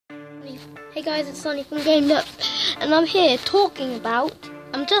Hey guys, it's Sonny from Gamed Up, and I'm here talking about,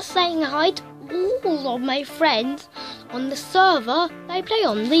 I'm just saying hi to all of my friends on the server that I play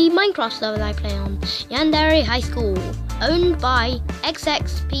on, the Minecraft server that I play on, Yandere High School, owned by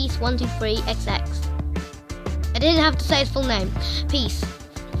XX Peace 123XX. I didn't have to say his full name, Peace.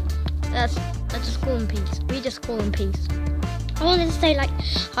 Let's just call him Peace. We just call him Peace. I wanted to say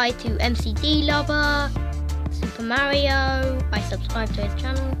hi to MCD Lover, Super Mario, I subscribe to his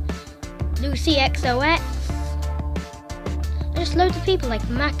channel, Lucy XOX, just loads of people like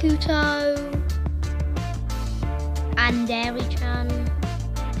Makuto, Yandere-chan,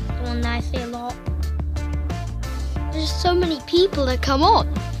 the one that I see a lot. There's just so many people that come on,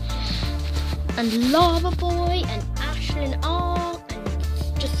 and Lava Boy and Ashlyn R,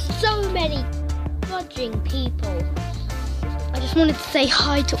 and just so many fudging people. I just wanted to say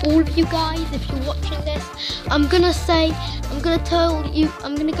hi to all of you guys. If you're watching this, I'm gonna tell you,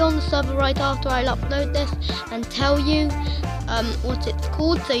 I'm gonna go on the server right after I upload this and tell you what it's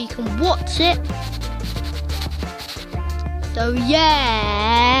called so you can watch it. So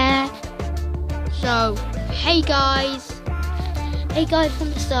yeah. So hey guys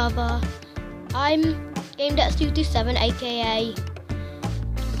from the server. I'm GameDex227, aka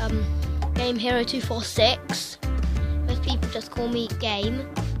Game Hero 246. Most people just call me Game.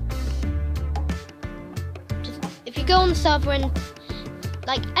 If you go on the server and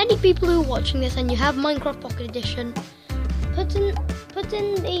like any people who are watching this and you have Minecraft Pocket Edition, go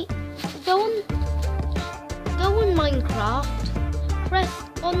on Minecraft, press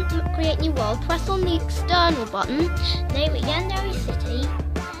on Create New World, press on the external button, name it Yandere City,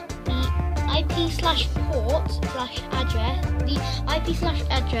 the IP/port/address, the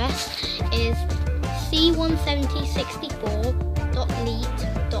IP/address is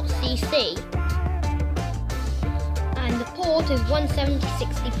c17064.leet.cc. and the port is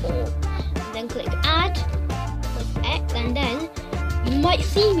 17064. And then click add, press X, and then you might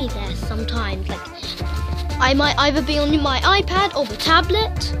see me there sometimes. Like I might either be on my iPad or the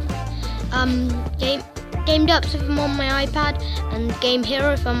tablet. Gamed Up if I'm on my iPad, and Game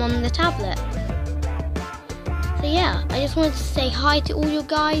Hero if I'm on the tablet. So yeah, I just wanted to say hi to all you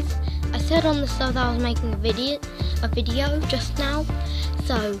guys. I said on the server that I was making a video just now.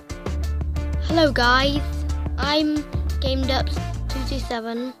 So hello guys, I'm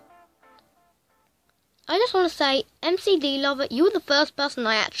GameDups227. I just want to say, MCD Lover, you were the first person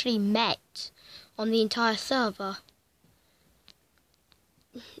I actually met on the entire server.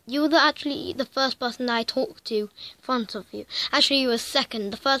 You were actually the first person that I talked to in front of you. Actually, you were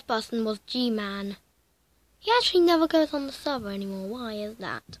second. The first person was G-Man. He actually never goes on the server anymore. Why is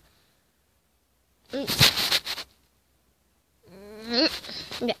that?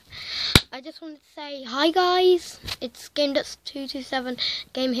 Yeah. I just wanted to say hi guys, it's GameDuts227,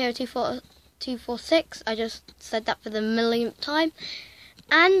 Game Hero 246. I just said that for the millionth time.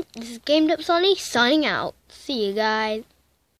 And this is GameDup Sonny signing out. See you guys.